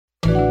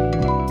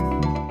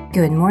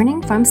Good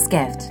morning from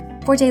Skift.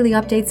 For daily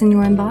updates in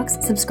your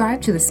inbox,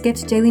 subscribe to the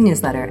Skift Daily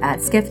newsletter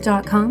at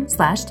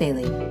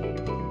skift.com/daily.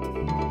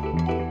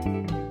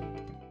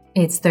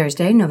 It's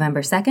Thursday,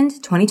 November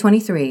 2nd,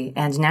 2023,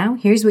 and now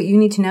here's what you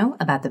need to know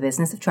about the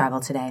business of travel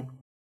today.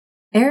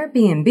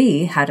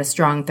 Airbnb had a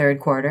strong third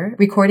quarter,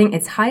 recording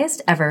its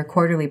highest ever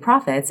quarterly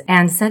profits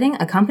and setting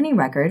a company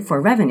record for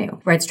revenue,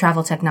 writes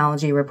travel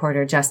technology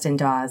reporter Justin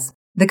Dawes.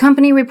 The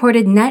company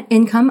reported net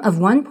income of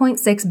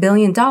 $1.6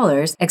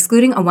 billion,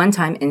 excluding a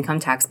one-time income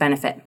tax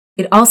benefit.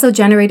 It also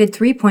generated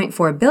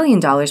 $3.4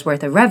 billion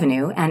worth of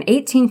revenue, an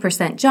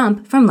 18%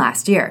 jump from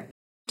last year.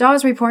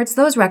 Dawes reports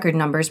those record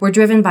numbers were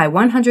driven by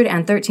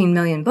 113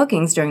 million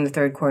bookings during the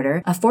third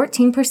quarter, a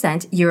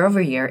 14%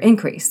 year-over-year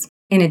increase.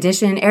 In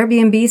addition,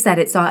 Airbnb said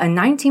it saw a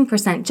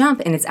 19%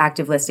 jump in its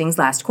active listings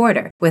last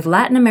quarter, with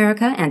Latin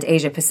America and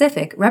Asia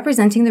Pacific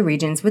representing the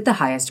regions with the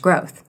highest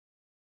growth.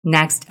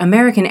 Next,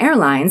 American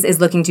Airlines is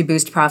looking to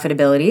boost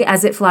profitability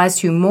as it flies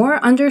to more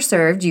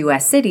underserved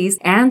U.S. cities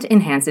and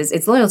enhances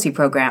its loyalty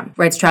program,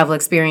 writes Travel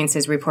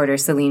Experiences reporter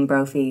Celine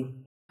Brophy.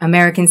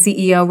 American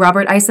CEO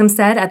Robert Isom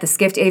said at the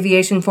Skift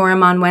Aviation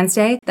Forum on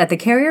Wednesday that the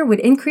carrier would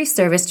increase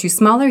service to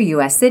smaller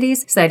U.S.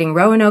 cities, citing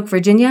Roanoke,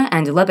 Virginia,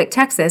 and Lubbock,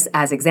 Texas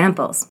as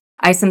examples.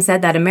 Isom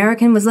said that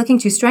American was looking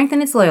to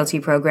strengthen its loyalty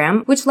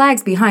program, which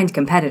lags behind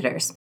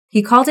competitors.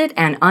 He called it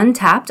an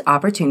untapped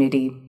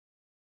opportunity.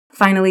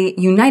 Finally,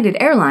 United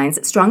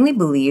Airlines strongly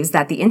believes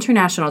that the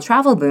international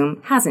travel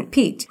boom hasn't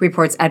peaked,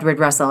 reports Edward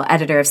Russell,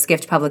 editor of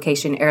Skift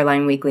publication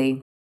Airline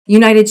Weekly.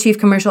 United Chief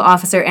Commercial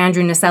Officer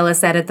Andrew Nocella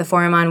said at the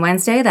forum on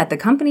Wednesday that the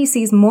company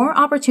sees more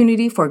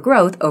opportunity for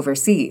growth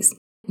overseas.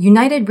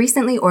 United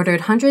recently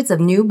ordered hundreds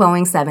of new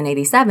Boeing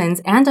 787s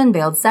and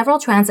unveiled several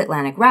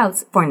transatlantic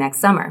routes for next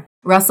summer.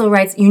 Russell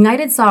writes,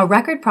 United saw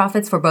record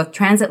profits for both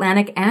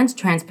transatlantic and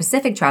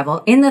trans-Pacific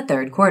travel in the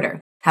third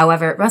quarter.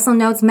 However, Russell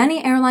notes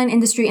many airline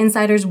industry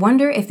insiders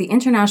wonder if the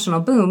international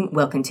boom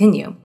will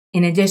continue.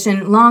 In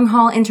addition,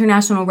 long-haul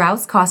international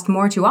routes cost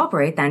more to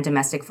operate than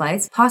domestic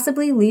flights,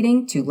 possibly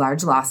leading to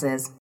large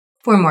losses.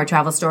 For more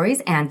travel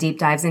stories and deep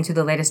dives into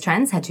the latest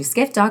trends, head to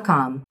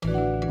skift.com.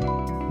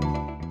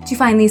 To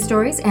find these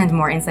stories and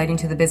more insight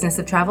into the business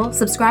of travel,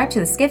 subscribe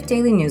to the Skift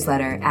Daily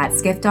newsletter at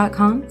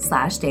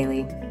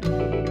skift.com/daily.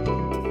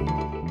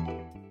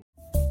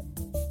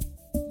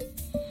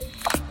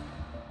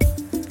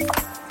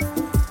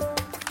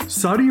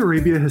 Saudi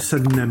Arabia has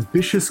set an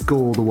ambitious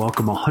goal to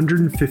welcome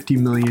 150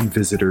 million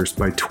visitors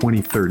by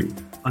 2030,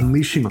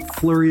 unleashing a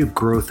flurry of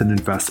growth and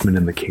investment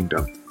in the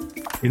kingdom.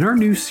 In our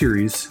new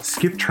series,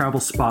 Skift Travel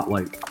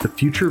Spotlight, The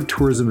Future of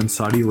Tourism in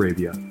Saudi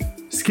Arabia,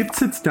 Skift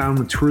sits down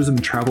with tourism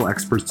and travel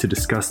experts to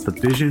discuss the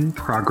vision,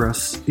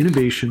 progress,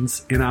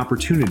 innovations, and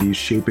opportunities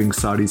shaping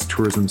Saudi's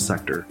tourism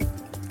sector.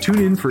 Tune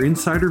in for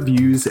insider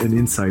views and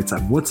insights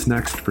on what's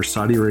next for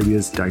Saudi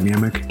Arabia's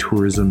dynamic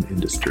tourism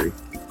industry.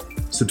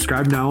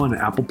 Subscribe now on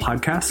Apple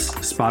Podcasts,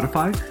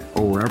 Spotify,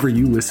 or wherever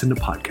you listen to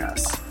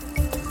podcasts.